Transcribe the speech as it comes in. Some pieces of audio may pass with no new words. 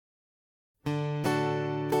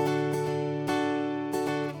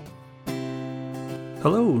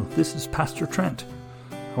Hello, this is Pastor Trent.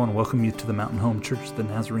 I want to welcome you to the Mountain Home Church of the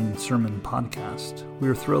Nazarene Sermon Podcast. We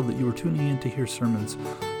are thrilled that you are tuning in to hear sermons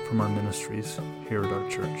from our ministries here at our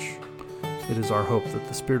church. It is our hope that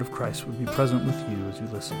the Spirit of Christ would be present with you as you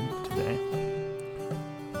listen today.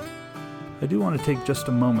 I do want to take just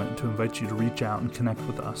a moment to invite you to reach out and connect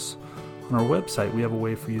with us. On our website, we have a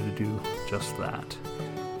way for you to do just that.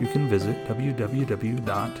 You can visit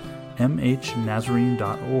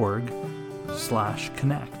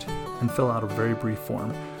www.mhnazarene.org/connect and fill out a very brief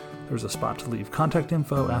form. There's a spot to leave contact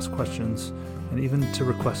info, ask questions, and even to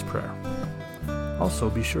request prayer. Also,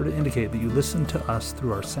 be sure to indicate that you listen to us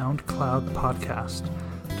through our SoundCloud podcast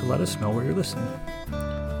to let us know where you're listening.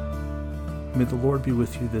 May the Lord be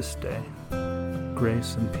with you this day.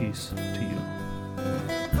 Grace and peace to you.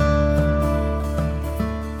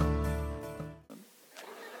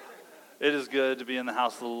 It is good to be in the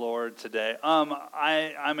house of the Lord today.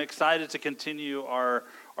 I'm excited to continue our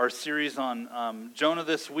series on Jonah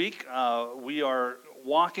this week. We are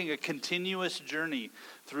walking a continuous journey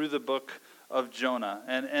through the book of Jonah.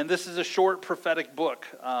 And this is a short prophetic book.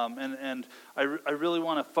 And I really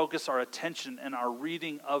want to focus our attention and our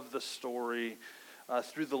reading of the story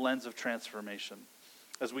through the lens of transformation.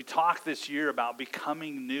 As we talk this year about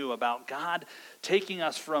becoming new, about God taking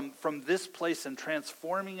us from this place and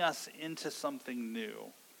transforming us into something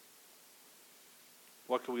new.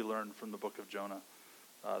 What can we learn from the book of Jonah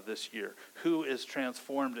this year? Who is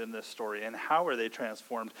transformed in this story, and how are they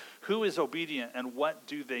transformed? Who is obedient, and what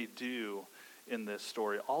do they do in this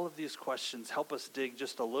story? All of these questions help us dig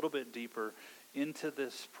just a little bit deeper into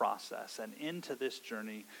this process and into this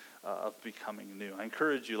journey of becoming new. I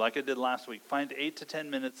encourage you, like I did last week, find 8 to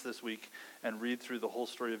 10 minutes this week and read through the whole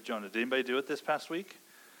story of Jonah. Did anybody do it this past week?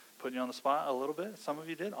 Putting you on the spot a little bit? Some of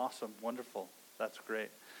you did? Awesome. Wonderful. That's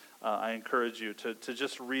great. I encourage you to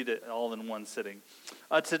just read it all in one sitting.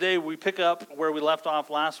 Today we pick up where we left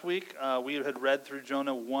off last week. We had read through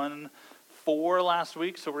Jonah 1:4 last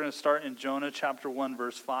week, so we're going to start in Jonah chapter 1,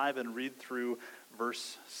 verse 5 and read through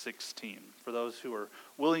verse 16. For those who are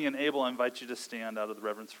willing and able, I invite you to stand out of the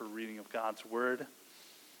reverence for reading of God's word.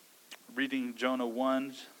 Reading Jonah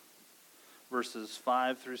 1, verses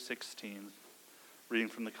 5 through 16, reading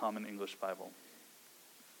from the Common English Bible.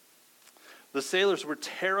 The sailors were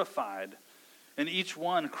terrified, and each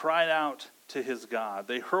one cried out to his God.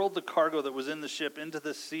 They hurled the cargo that was in the ship into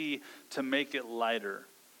the sea to make it lighter.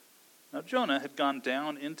 Now Jonah had gone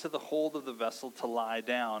down into the hold of the vessel to lie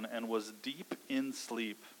down and was deep in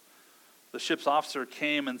sleep. The ship's officer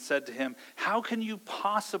came and said to him, "How can you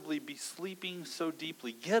possibly be sleeping so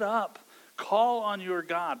deeply? Get up, call on your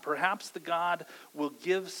God. Perhaps the God will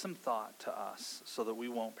give some thought to us so that we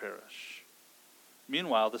won't perish."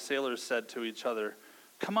 Meanwhile, the sailors said to each other,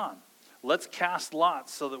 "Come on, let's cast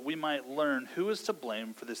lots so that we might learn who is to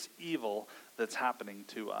blame for this evil that's happening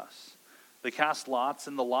to us." They cast lots,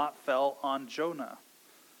 and the lot fell on Jonah.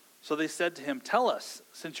 So they said to him, "Tell us,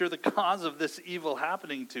 since you're the cause of this evil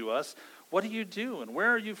happening to us, what do you do, and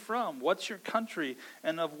where are you from? What's your country,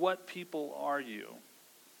 and of what people are you?"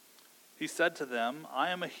 He said to them, "I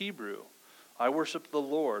am a Hebrew. I worship the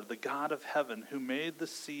Lord, the God of heaven, who made the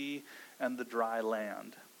sea and the dry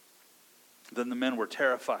land." Then the men were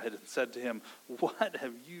terrified and said to him, "What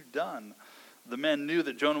have you done?" The men knew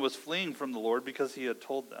that Jonah was fleeing from the Lord because he had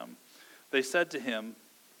told them. They said to him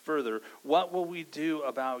further, "What will we do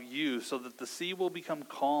about you so that the sea will become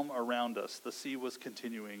calm around us?" The sea was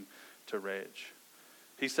continuing to rage.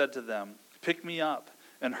 He said to them, "Pick me up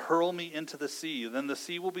and hurl me into the sea. Then the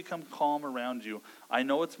sea will become calm around you. I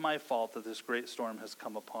know it's my fault that this great storm has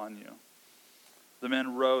come upon you." The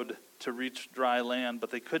men rowed to reach dry land,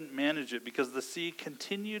 but they couldn't manage it because the sea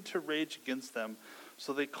continued to rage against them.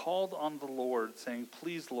 So they called on the Lord, saying,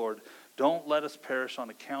 "Please, Lord, don't let us perish on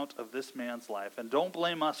account of this man's life, and don't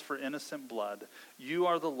blame us for innocent blood. You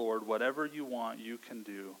are the Lord. Whatever you want, you can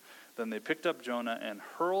do." Then they picked up Jonah and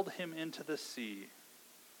hurled him into the sea,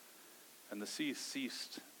 and the sea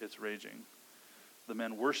ceased its raging. The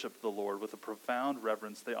men worshipped the Lord with a profound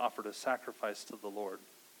reverence. They offered a sacrifice to the Lord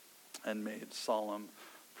and made solemn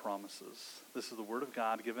promises. This is the word of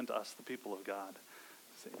God given to us, the people of God.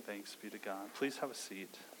 Say thanks be to God. Please have a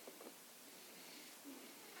seat.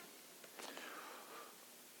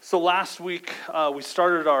 So last week, we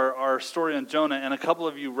started our story on Jonah, and a couple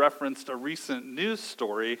of you referenced a recent news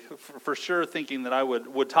story, for sure thinking that I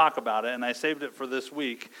would talk about it, and I saved it for this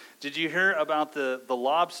week. Did you hear about the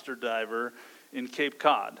lobster diver in Cape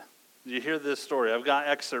Cod? Did you hear this story? I've got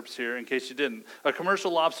excerpts here in case you didn't. A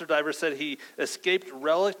commercial lobster diver said he escaped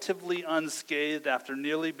relatively unscathed after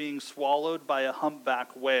nearly being swallowed by a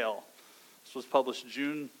humpback whale. This was published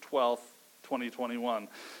June 12th, 2021.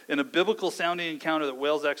 In a biblical-sounding encounter that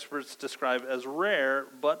whales experts describe as rare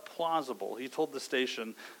but plausible, he told the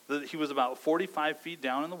station that he was about 45 feet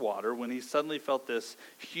down in the water when he suddenly felt this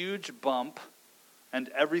huge bump and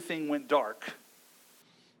everything went dark.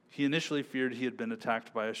 He initially feared he had been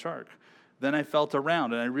attacked by a shark. Then I felt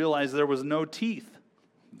around and I realized there was no teeth.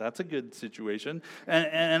 That's a good situation.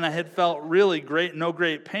 And I had felt really no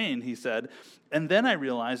great pain, he said. And then I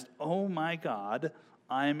realized, oh my God,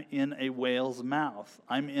 I'm in a whale's mouth.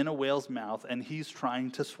 I'm in a whale's mouth, and he's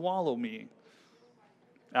trying to swallow me.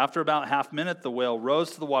 After about half a minute, the whale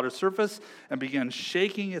rose to the water surface and began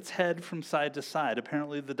shaking its head from side to side.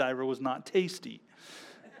 Apparently, the diver was not tasty.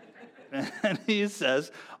 And he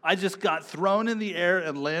says, I just got thrown in the air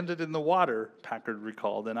and landed in the water, Packard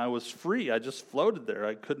recalled, and I was free. I just floated there.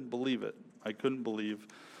 I couldn't believe it. I couldn't believe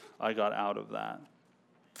I got out of that.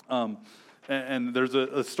 And there's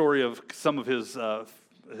a story of some of his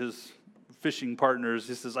fishing partners.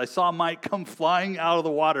 He says, I saw Mike come flying out of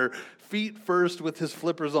the water, feet first with his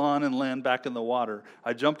flippers on, and land back in the water.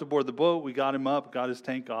 I jumped aboard the boat. We got him up, got his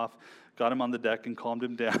tank off, got him on the deck and calmed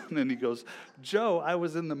him down. And he goes, Joe, I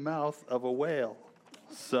was in the mouth of a whale.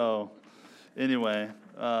 So anyway,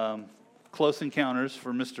 close encounters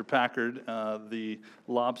for Mr. Packard, the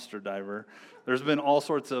lobster diver. There's been all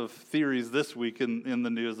sorts of theories this week in the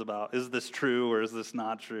news about, is this true or is this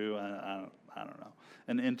not true? I don't know.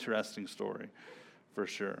 An interesting story for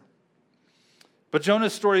sure. But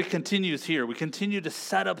Jonah's story continues here. We continue to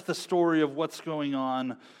set up the story of what's going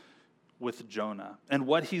on with Jonah and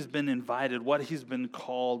what he's been invited, what he's been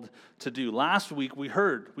called to do. Last week we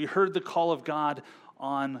heard the call of God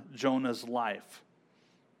on Jonah's life.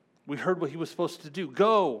 We heard what he was supposed to do.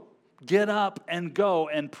 Go, get up and go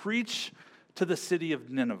and preach to the city of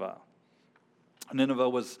Nineveh. Nineveh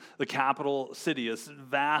was the capital city, a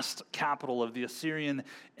vast capital of the Assyrian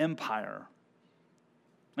Empire.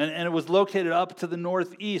 And it was located up to the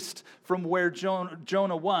northeast from where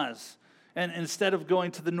Jonah was. And instead of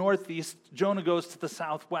going to the northeast, Jonah goes to the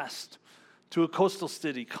southwest, to a coastal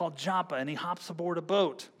city called Joppa, and he hops aboard a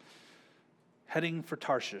boat heading for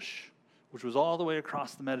Tarshish, which was all the way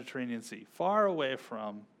across the Mediterranean Sea, far away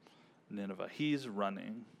from Nineveh. He's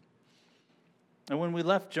running. And when we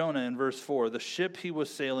left Jonah in verse 4, the ship he was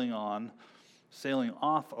sailing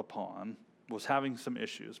off upon, was having some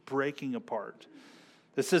issues, breaking apart.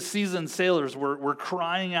 It says seasoned sailors were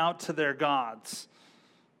crying out to their gods.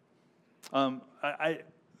 I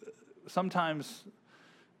sometimes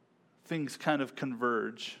things kind of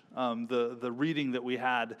converge. The reading that we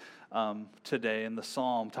had today in the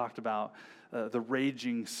Psalm talked about the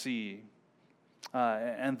raging sea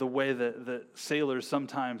and the way that sailors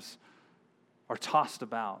sometimes are tossed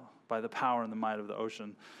about by the power and the might of the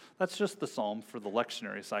ocean. That's just the Psalm for the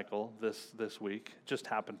lectionary cycle this week. It just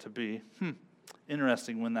happened to be.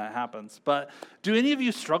 Interesting when that happens. But do any of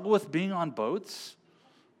you struggle with being on boats?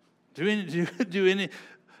 Do any?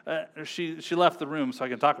 She left the room so I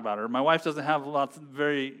can talk about her. My wife doesn't have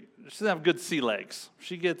she doesn't have good sea legs.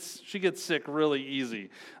 She gets sick really easy.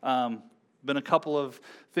 Been a couple of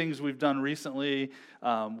things we've done recently.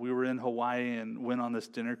 We were in Hawaii and went on this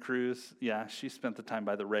dinner cruise. Yeah, she spent the time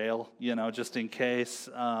by the rail, just in case.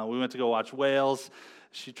 We went to go watch whales.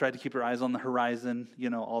 She tried to keep her eyes on the horizon,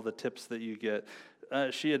 all the tips that you get.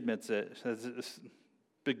 She admits it. Says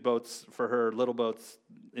big boats for her, little boats,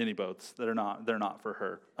 any boats they're not for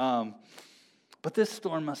her. But this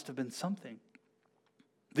storm must have been something.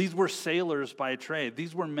 These were sailors by trade.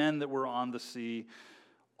 These were men that were on the sea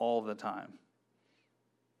all the time.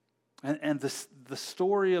 And the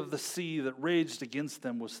story of the sea that raged against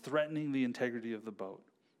them was threatening the integrity of the boat,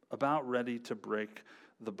 about ready to break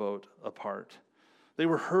the boat apart. They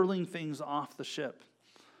were hurling things off the ship,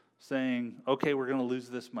 saying, okay, we're going to lose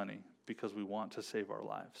this money because we want to save our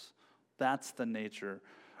lives. That's the nature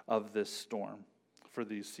of this storm for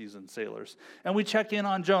these seasoned sailors. And we check in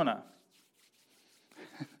on Jonah.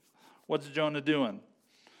 What's Jonah doing?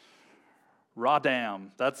 Radam.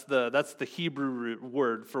 That's the Hebrew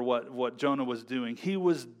word for what Jonah was doing. He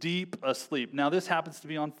was deep asleep. Now, this happens to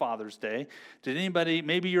be on Father's Day. Did anybody,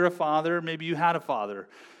 maybe you're a father, maybe you had a father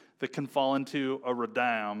that can fall into a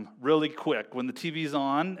radam really quick when the TV's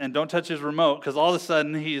on, and don't touch his remote because all of a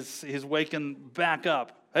sudden he's waking back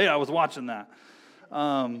up. Hey, I was watching that.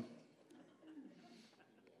 I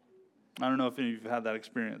don't know if any of you have had that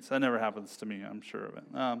experience. That never happens to me, I'm sure of it.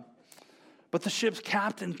 But the ship's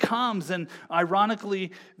captain comes, and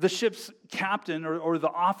ironically, the ship's captain or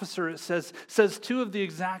the officer, it says two of the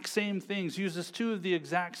exact same things, uses two of the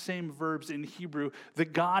exact same verbs in Hebrew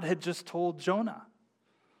that God had just told Jonah.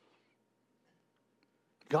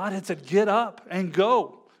 God had said, get up and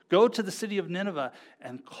go. Go to the city of Nineveh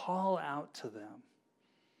and call out to them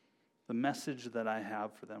the message that I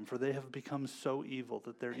have for them, for they have become so evil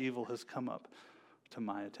that their evil has come up to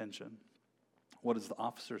my attention. What does the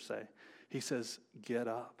officer say? He says, get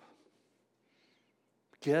up.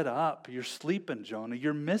 Get up. You're sleeping, Jonah.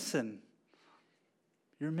 You're missing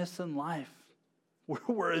life.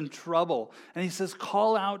 We're in trouble. And he says,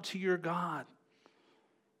 call out to your God.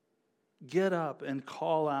 Get up and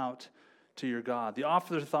call out to your God. The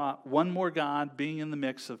officer thought one more God being in the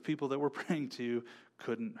mix of people that we're praying to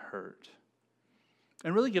couldn't hurt.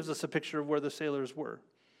 And really gives us a picture of where the sailors were.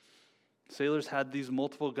 Sailors had these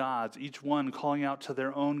multiple gods, each one calling out to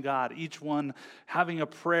their own God, each one having a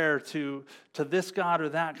prayer to this God or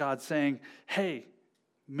that God, saying, hey,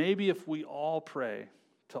 maybe if we all pray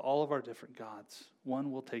to all of our different gods,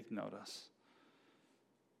 one will take notice.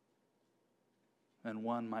 And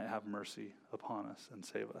one might have mercy upon us and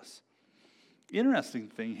save us. Interesting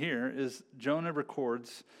thing here is Jonah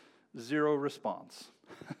records 0 response.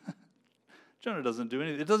 Jonah doesn't do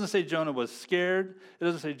anything. It doesn't say Jonah was scared. It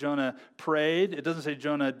doesn't say Jonah prayed. It doesn't say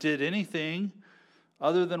Jonah did anything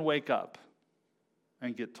other than wake up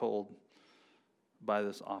and get told by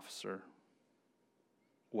this officer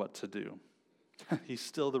what to do. He's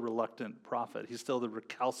still the reluctant prophet. He's still the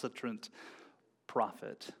recalcitrant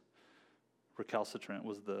prophet. Recalcitrant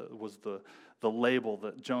was the label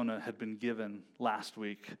that Jonah had been given last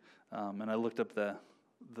week. And I looked up the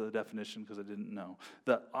definition because I didn't know.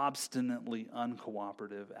 The obstinately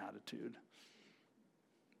uncooperative attitude.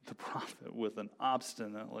 The prophet with an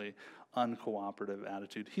obstinately uncooperative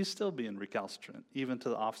attitude. He's still being recalcitrant, even to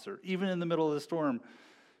the officer, even in the middle of the storm.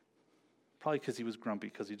 Probably because he was grumpy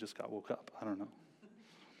because he just got woke up. I don't know.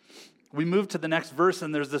 We move to the next verse,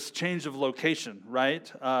 and there's this change of location,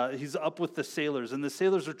 right? He's up with the sailors, and the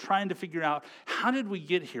sailors are trying to figure out, how did we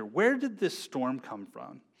get here? Where did this storm come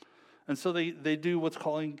from? And so they do what's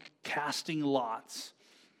called casting lots.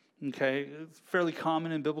 Okay, it's fairly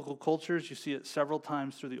common in biblical cultures. You see it several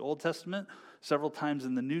times through the Old Testament, several times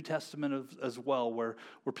in the New Testament as well, where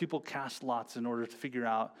people cast lots in order to figure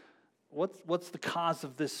out what's the cause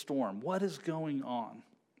of this storm? What is going on?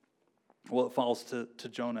 Well, it falls to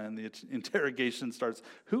Jonah, and the interrogation starts.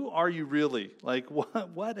 Who are you really? Like,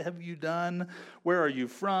 what have you done? Where are you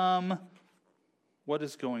from? What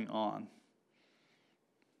is going on?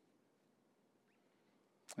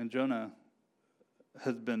 And Jonah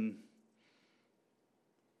has been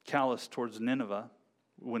callous towards Nineveh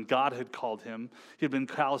when God had called him. He had been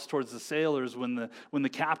callous towards the sailors when the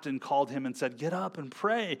captain called him and said, get up and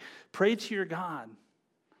pray. Pray to your God.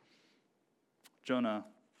 Jonah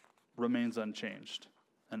remains unchanged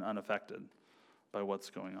and unaffected by what's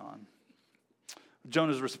going on.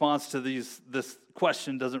 Jonah's response to this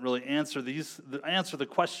question doesn't really answer the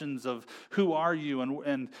questions of who are you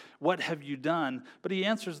and what have you done, but he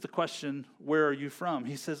answers the question, where are you from?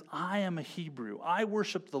 He says, I am a Hebrew. I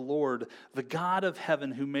worship the Lord, the God of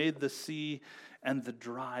heaven who made the sea and the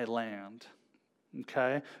dry land.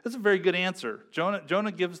 Okay? That's a very good answer.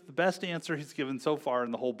 Jonah gives the best answer he's given so far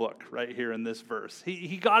in the whole book, right here in this verse.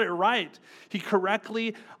 He got it right. He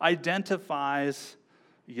correctly identifies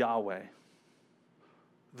Yahweh,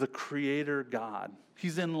 the Creator God.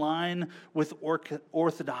 He's in line with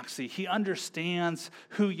orthodoxy. He understands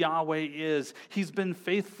who Yahweh is. He's been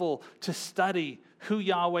faithful to study who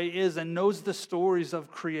Yahweh is and knows the stories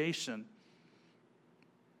of creation.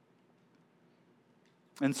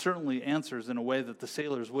 And certainly answers in a way that the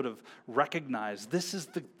sailors would have recognized. This is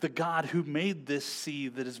the God who made this sea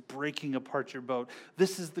that is breaking apart your boat.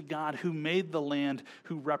 This is the God who made the land,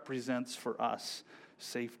 who represents for us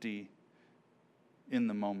safety in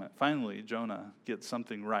the moment. Finally, Jonah gets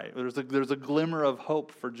something right. There's a glimmer of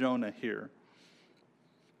hope for Jonah here.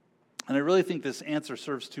 And I really think this answer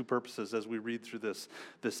serves 2 purposes as we read through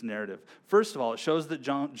this narrative. First of all, it shows that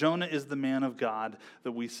Jonah is the man of God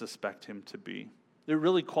that we suspect him to be. It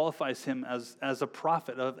really qualifies him as a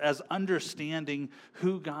prophet, as understanding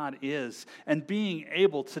who God is and being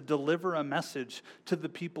able to deliver a message to the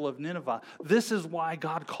people of Nineveh. This is why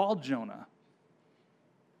God called Jonah.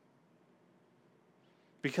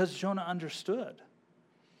 Because Jonah understood.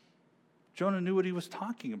 Jonah knew what he was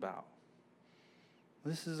talking about.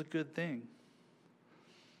 This is a good thing.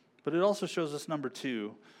 But it also shows us, number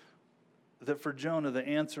 2, that for Jonah, the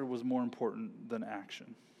answer was more important than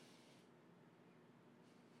action.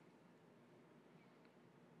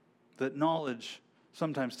 That knowledge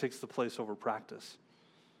sometimes takes the place over practice.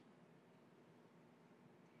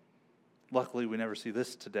 Luckily, we never see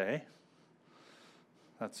this today.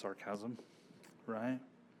 That's sarcasm, right?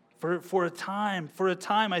 For a time,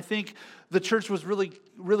 I think the church was really,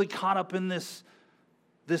 really caught up in this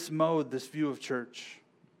this mode, this view of church.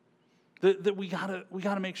 That we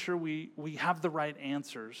gotta make sure we have the right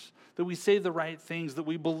answers, that we say the right things, that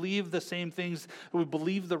we believe the same things, that we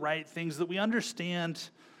believe the right things, that we understand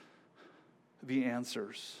the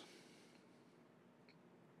answers.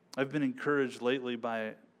 I've been encouraged lately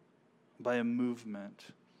by a movement,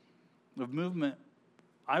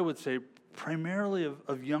 I would say primarily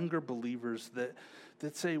of younger believers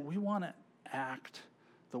that say we want to act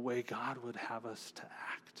the way God would have us to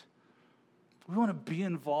act. We want to be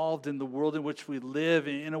involved in the world in which we live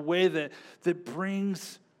in a way that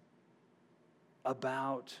brings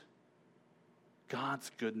about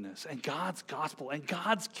God's goodness and God's gospel and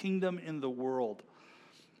God's kingdom in the world.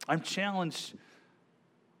 I'm challenged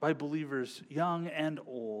by believers, young and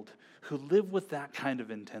old, who live with that kind of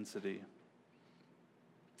intensity.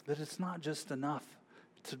 That it's not just enough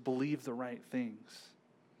to believe the right things,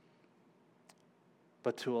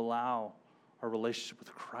 but to allow our relationship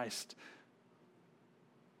with Christ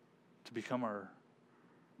to become our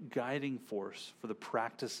guiding force for the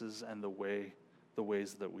practices and the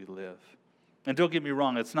ways that we live. And don't get me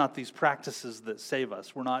wrong, it's not these practices that save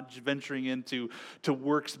us. We're not venturing into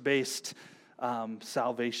works-based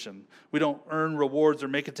salvation. We don't earn rewards or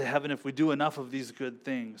make it to heaven if we do enough of these good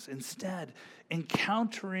things. Instead,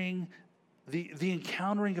 encountering the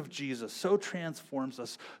encountering of Jesus so transforms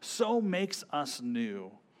us, so makes us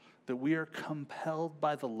new, that we are compelled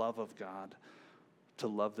by the love of God to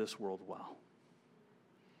love this world well.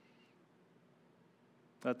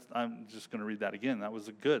 I'm just going to read that again. That was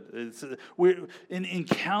good.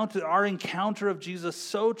 Our encounter of Jesus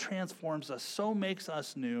so transforms us, so makes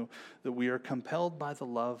us new, that we are compelled by the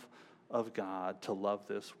love of God to love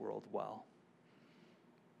this world well.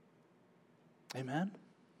 Amen?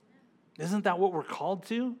 Isn't that what we're called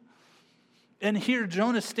to? And here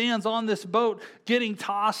Jonah stands on this boat getting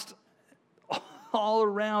tossed all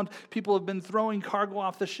around. People have been throwing cargo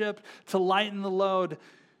off the ship to lighten the load.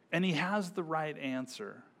 And he has the right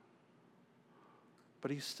answer.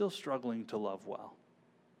 But he's still struggling to love well.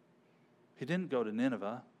 He didn't go to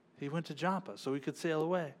Nineveh. He went to Joppa so he could sail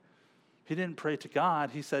away. He didn't pray to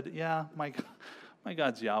God. He said, yeah, my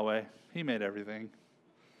God's Yahweh. He made everything.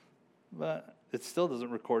 But it still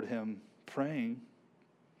doesn't record him praying.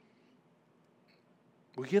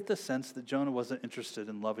 We get the sense that Jonah wasn't interested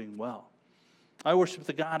in loving well. I worship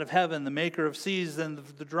the God of heaven, the maker of seas and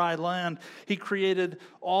the dry land. He created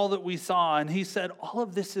all that we saw, and he said, all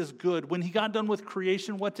of this is good. When he got done with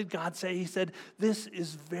creation, what did God say? He said, this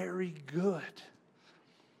is very good.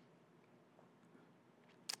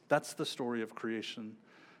 That's the story of creation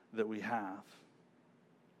that we have.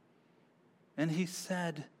 And he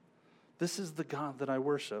said, this is the God that I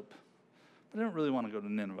worship. But I don't really want to go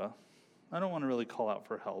to Nineveh. I don't want to really call out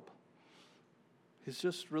for help. He's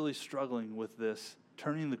just really struggling with this,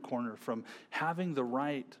 turning the corner from having the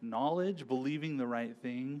right knowledge, believing the right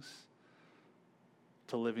things,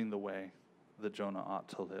 to living the way that Jonah ought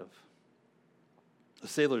to live. The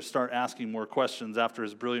sailors start asking more questions after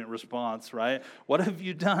his brilliant response, right? What have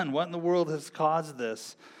you done? What in the world has caused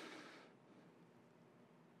this?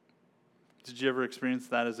 Did you ever experience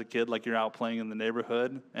that as a kid, like you're out playing in the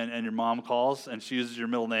neighborhood and your mom calls and she uses your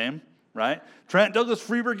middle name? Right? Trent Douglas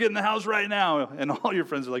Freeberg, get in the house right now. And all your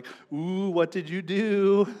friends are like, ooh, what did you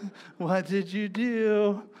do? What did you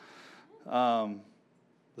do? The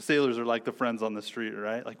sailors are like the friends on the street,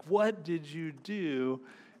 right? Like, what did you do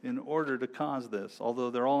in order to cause this? Although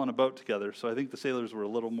they're all on a boat together, so I think the sailors were a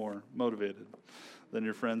little more motivated than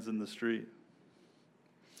your friends in the street.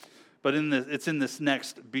 But it's in this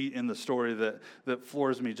next beat in the story that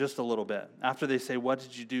floors me just a little bit. After they say, what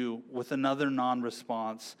did you do? With another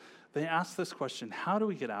non-response, they ask this question, how do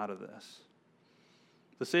we get out of this?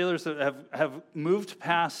 The sailors have moved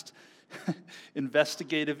past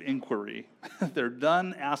investigative inquiry. They're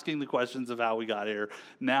done asking the questions of how we got here.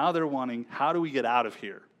 Now they're wanting, how do we get out of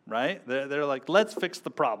here, right? They're like, let's fix the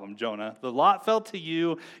problem, Jonah. The lot fell to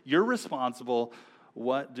you. You're responsible.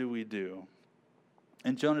 What do we do?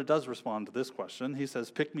 And Jonah does respond to this question. He says,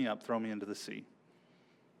 pick me up, throw me into the sea.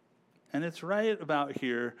 And it's right about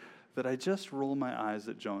here that I just roll my eyes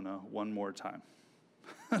at Jonah one more time.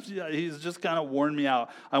 He's just kind of worn me out.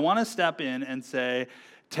 I want to step in and say,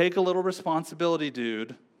 take a little responsibility,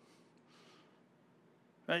 dude.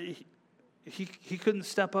 He couldn't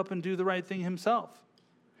step up and do the right thing himself.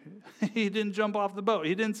 He didn't jump off the boat.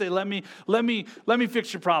 He didn't say, let me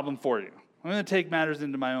fix your problem for you. I'm going to take matters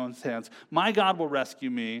into my own hands. My God will rescue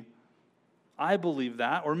me. I believe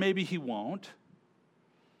that, or maybe he won't.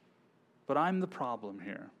 But I'm the problem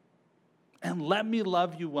here. And let me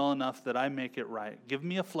love you well enough that I make it right. Give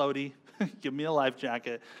me a floaty, give me a life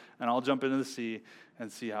jacket, and I'll jump into the sea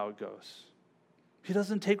and see how it goes. He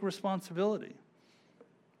doesn't take responsibility.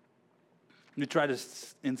 We try to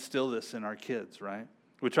instill this in our kids, right?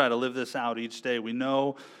 We try to live this out each day. We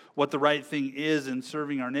know what the right thing is in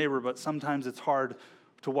serving our neighbor, but sometimes it's hard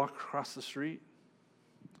to walk across the street.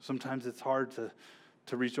 Sometimes it's hard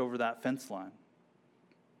to reach over that fence line.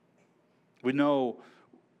 We know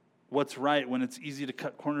what's right when it's easy to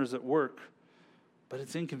cut corners at work, but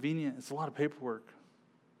it's inconvenient. It's a lot of paperwork.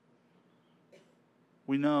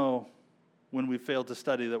 We know when we fail to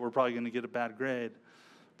study that we're probably going to get a bad grade,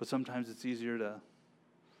 but sometimes it's easier to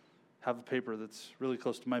have a paper that's really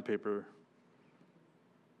close to my paper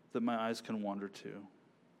that my eyes can wander to.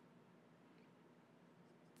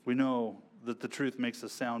 We know that the truth makes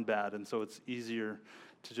us sound bad, and so it's easier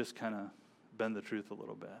to just kind of bend the truth a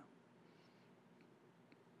little bit.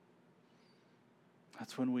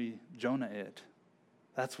 That's when we Jonah it.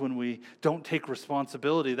 That's when we don't take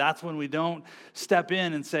responsibility. That's when we don't step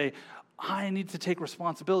in and say, I need to take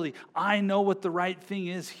responsibility. I know what the right thing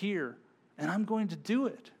is here, and I'm going to do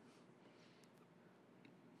it.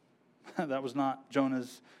 That was not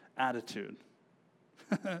Jonah's attitude.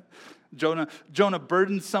 Jonah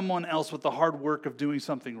burdened someone else with the hard work of doing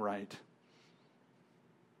something right.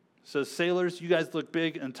 Says, sailors, you guys look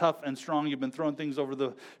big and tough and strong. You've been throwing things over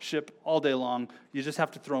the ship all day long. You just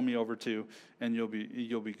have to throw me over too, and you'll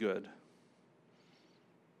be good.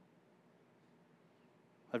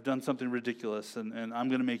 I've done something ridiculous, and I'm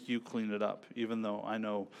going to make you clean it up, even though I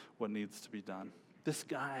know what needs to be done. This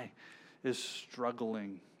guy is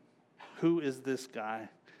struggling. Who is this guy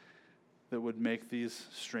that would make these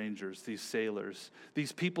strangers, these sailors,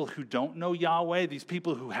 these people who don't know Yahweh, these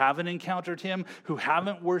people who haven't encountered him, who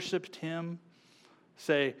haven't worshiped him,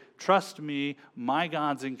 say, trust me, my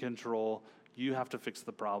God's in control. You have to fix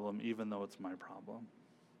the problem, even though it's my problem.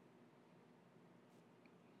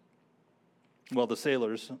 Well, the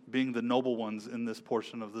sailors, being the noble ones in this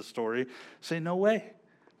portion of the story, say, no way.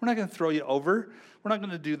 We're not going to throw you over. We're not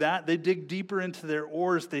going to do that. They dig deeper into their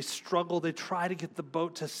oars. They struggle. They try to get the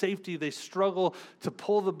boat to safety. They struggle to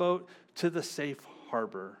pull the boat to the safe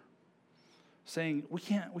harbor, saying, we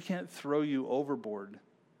can't throw you overboard.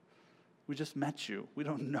 We just met you. We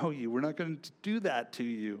don't know you. We're not going to do that to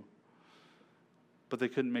you. But they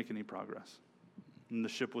couldn't make any progress. And the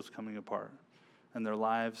ship was coming apart. And their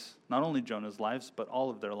lives, not only Jonah's lives, but all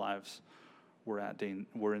of their lives were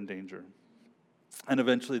in danger. And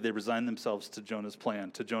eventually they resign themselves to Jonah's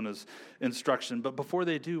plan, to Jonah's instruction. But before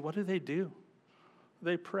they do, what do?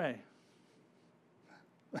 They pray.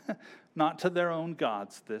 Not to their own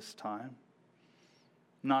gods this time.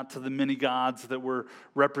 Not to the many gods that were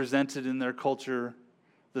represented in their culture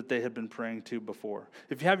that they had been praying to before.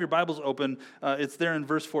 If you have your Bibles open, it's there in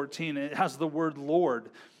verse 14. It has the word Lord.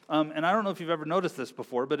 And I don't know if you've ever noticed this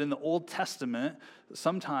before, but in the Old Testament,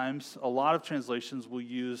 sometimes a lot of translations will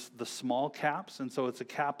use the small caps, and so it's a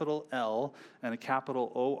capital L and a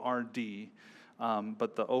capital O-R-D,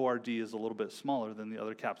 but the O-R-D is a little bit smaller than the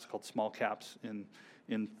other caps, called small caps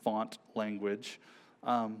in font language.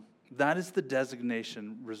 That is the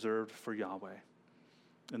designation reserved for Yahweh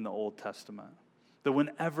in the Old Testament. That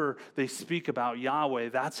whenever they speak about Yahweh,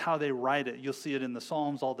 that's how they write it. You'll see it in the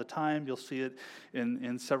Psalms all the time. You'll see it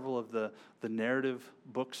in several of the narrative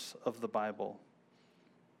books of the Bible.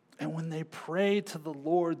 And when they pray to the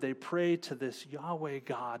Lord, they pray to this Yahweh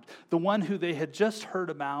God, the one who they had just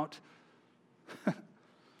heard about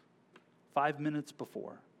 5 minutes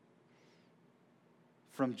before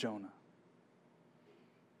from Jonah.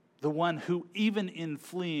 The one who, even in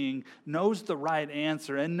fleeing, knows the right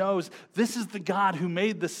answer and knows this is the God who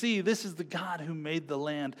made the sea. This is the God who made the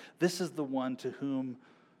land. This is the one to whom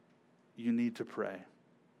you need to pray.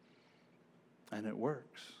 And it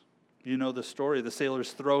works. You know the story. The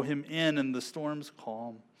sailors throw him in and the storms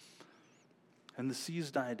calm. And the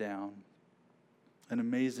seas die down. And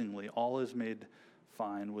amazingly, all is made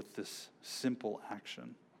fine with this simple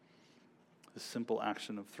action. This simple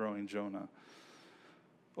action of throwing Jonah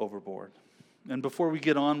overboard. And before we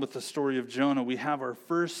get on with the story of Jonah, we have our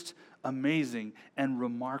first amazing and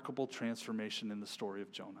remarkable transformation in the story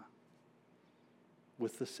of Jonah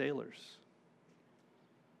with the sailors.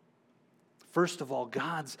 First of all,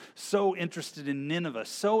 God's so interested in Nineveh,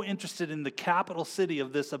 so interested in the capital city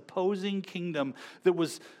of this opposing kingdom that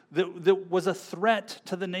was a threat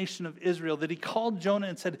to the nation of Israel, that he called Jonah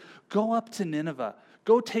and said, go up to Nineveh,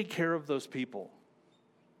 go take care of those people.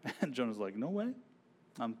 And Jonah's like, no way.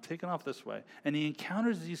 I'm taking off this way. And he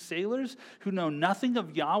encounters these sailors who know nothing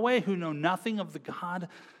of Yahweh, who know nothing of the God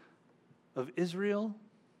of Israel.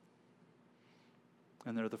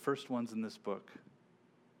 And they're the first ones in this book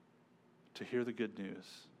to hear the good news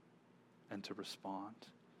and to respond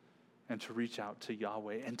and to reach out to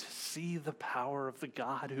Yahweh and to see the power of the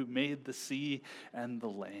God who made the sea and the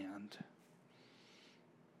land.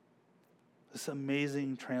 This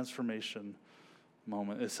amazing transformation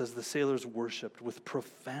moment. It says the sailors worshiped with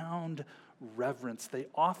profound reverence. They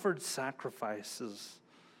offered sacrifices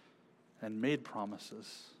and made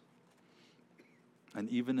promises. And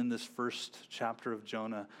even in this first chapter of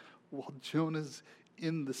Jonah, while Jonah's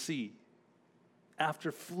in the sea,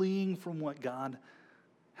 after fleeing from what God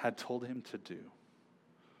had told him to do,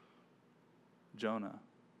 Jonah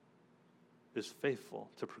is faithful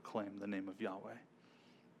to proclaim the name of Yahweh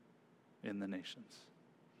in the nations.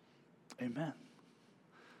 Amen.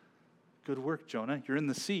 Good work, Jonah. You're in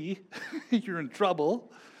the sea. You're in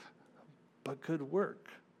trouble, but good work.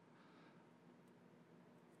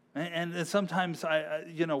 And sometimes,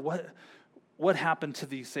 what happened to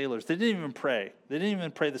these sailors? They didn't even pray. They didn't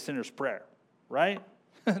even pray the sinner's prayer, right?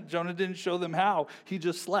 Jonah didn't show them how. He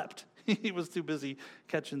just slept. He was too busy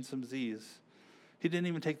catching some Z's. He didn't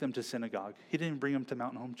even take them to synagogue. He didn't bring them to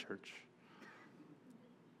Mountain Home Church.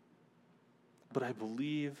 But I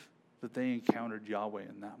believe that they encountered Yahweh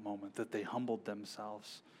in that moment, that they humbled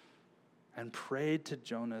themselves and prayed to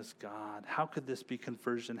Jonah's God. How could this be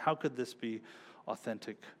conversion? How could this be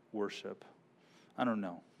authentic worship? I don't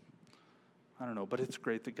know, but it's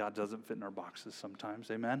great that God doesn't fit in our boxes sometimes.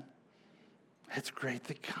 Amen? It's great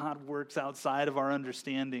that God works outside of our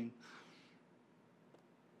understanding.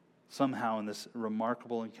 Somehow in this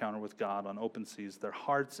remarkable encounter with God on open seas, their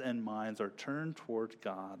hearts and minds are turned toward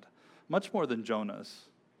God, much more than Jonah's,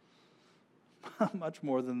 much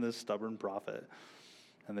more than this stubborn prophet.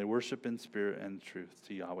 And they worship in spirit and truth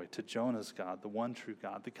to Yahweh, to Jonah's God, the one true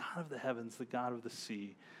God, the God of the heavens, the God of the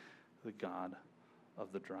sea, the God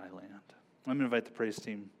of the dry land. I'm going to invite the praise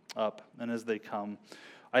team up, and as they come,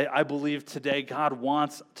 I believe today God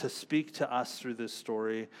wants to speak to us through this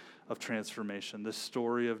story of transformation, this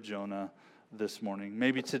story of Jonah this morning.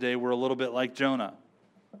 Maybe today we're a little bit like Jonah,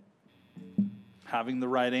 having the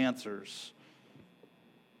right answers,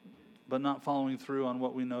 but not following through on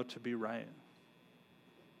what we know to be right.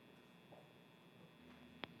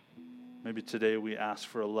 Maybe today we ask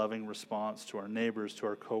for a loving response to our neighbors, to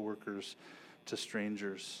our coworkers, to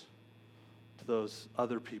strangers, to those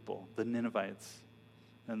other people, the Ninevites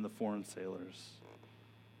and the foreign sailors.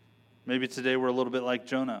 Maybe today we're a little bit like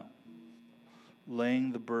Jonah,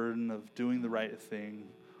 laying the burden of doing the right thing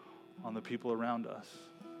on the people around us,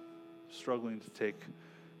 struggling to take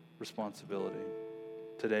responsibility.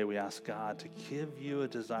 Today we ask God to give you a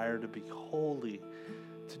desire to be holy,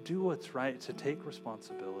 to do what's right, to take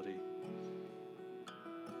responsibility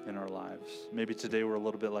in our lives. Maybe today we're a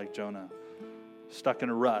little bit like Jonah, stuck in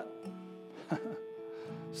a rut.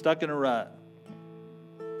 Stuck in a rut.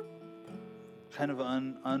 Kind of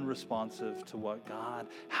unresponsive to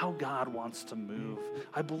how God wants to move.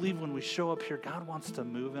 I believe when we show up here, God wants to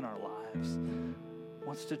move in our lives,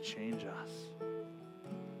 wants to change us.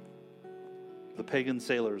 The pagan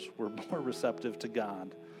sailors were more receptive to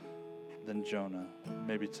God than Jonah.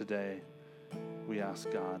 Maybe today we ask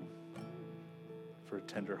God for a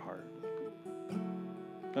tender heart.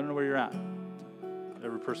 I don't know where you're at.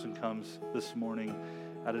 Every person comes this morning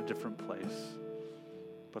at a different place.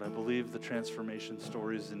 But I believe the transformation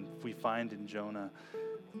stories we find in Jonah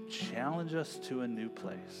challenge us to a new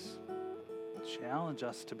place. Challenge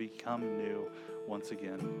us to become new once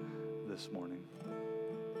again this morning.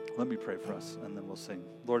 Let me pray for us, and then we'll sing.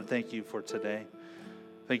 Lord, thank you for today.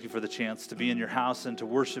 Thank you for the chance to be in your house and to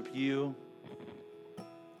worship you.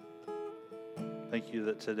 Thank you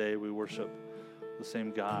that today we worship the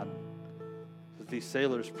same God that these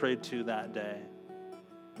sailors prayed to that day.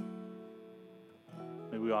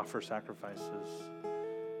 May we offer sacrifices.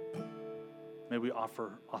 May we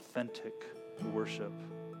offer authentic worship.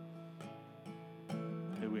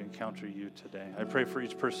 May we encounter you today. I pray for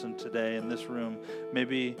each person today in this room,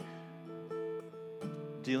 maybe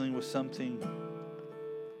dealing with something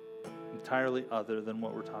entirely other than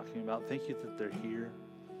what we're talking about. Thank you that they're here.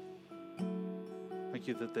 Thank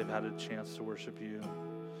you that they've had a chance to worship you.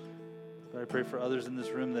 But I pray for others in this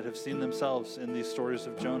room that have seen themselves in these stories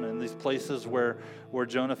of Jonah, in these places where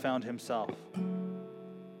Jonah found himself.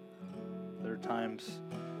 There are times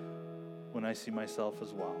when I see myself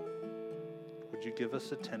as well. Would you give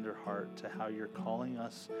us a tender heart to how you're calling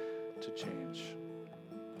us to change?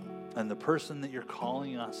 And the person that you're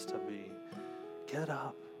calling us to be, get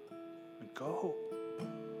up and go.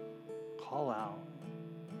 Call out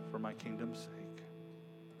for my kingdom's sake.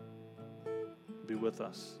 Be with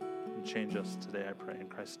us and change us today, I pray in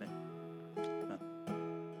Christ's name. Amen.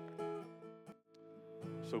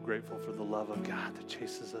 So grateful for the love of God that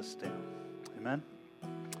chases us down. Amen.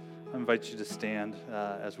 I invite you to stand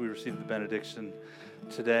as we receive the benediction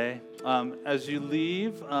today. As you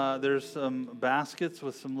leave, there's some baskets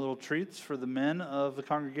with some little treats for the men of the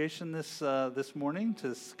congregation this morning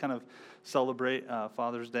to kind of celebrate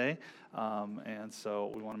Father's Day. And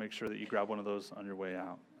so we want to make sure that you grab one of those on your way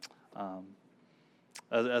out.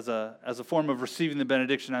 As a form of receiving the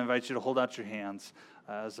benediction, I invite you to hold out your hands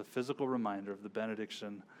as a physical reminder of the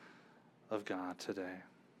benediction of God today.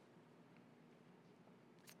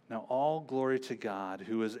 Now, all glory to God,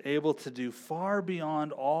 who is able to do far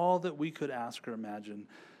beyond all that we could ask or imagine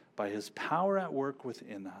by his power at work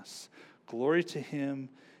within us. Glory to him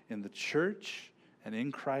in the church and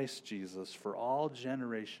in Christ Jesus for all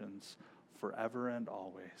generations, forever and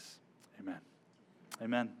always. Amen.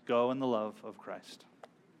 Amen. Go in the love of Christ.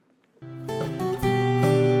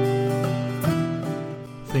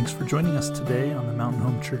 Thanks for joining us today on the Mountain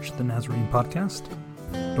Home Church The Nazarene podcast.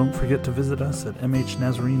 Don't forget to visit us at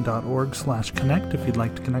mhnazarene.org/connect if you'd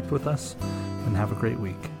like to connect with us, and have a great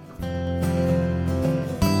week.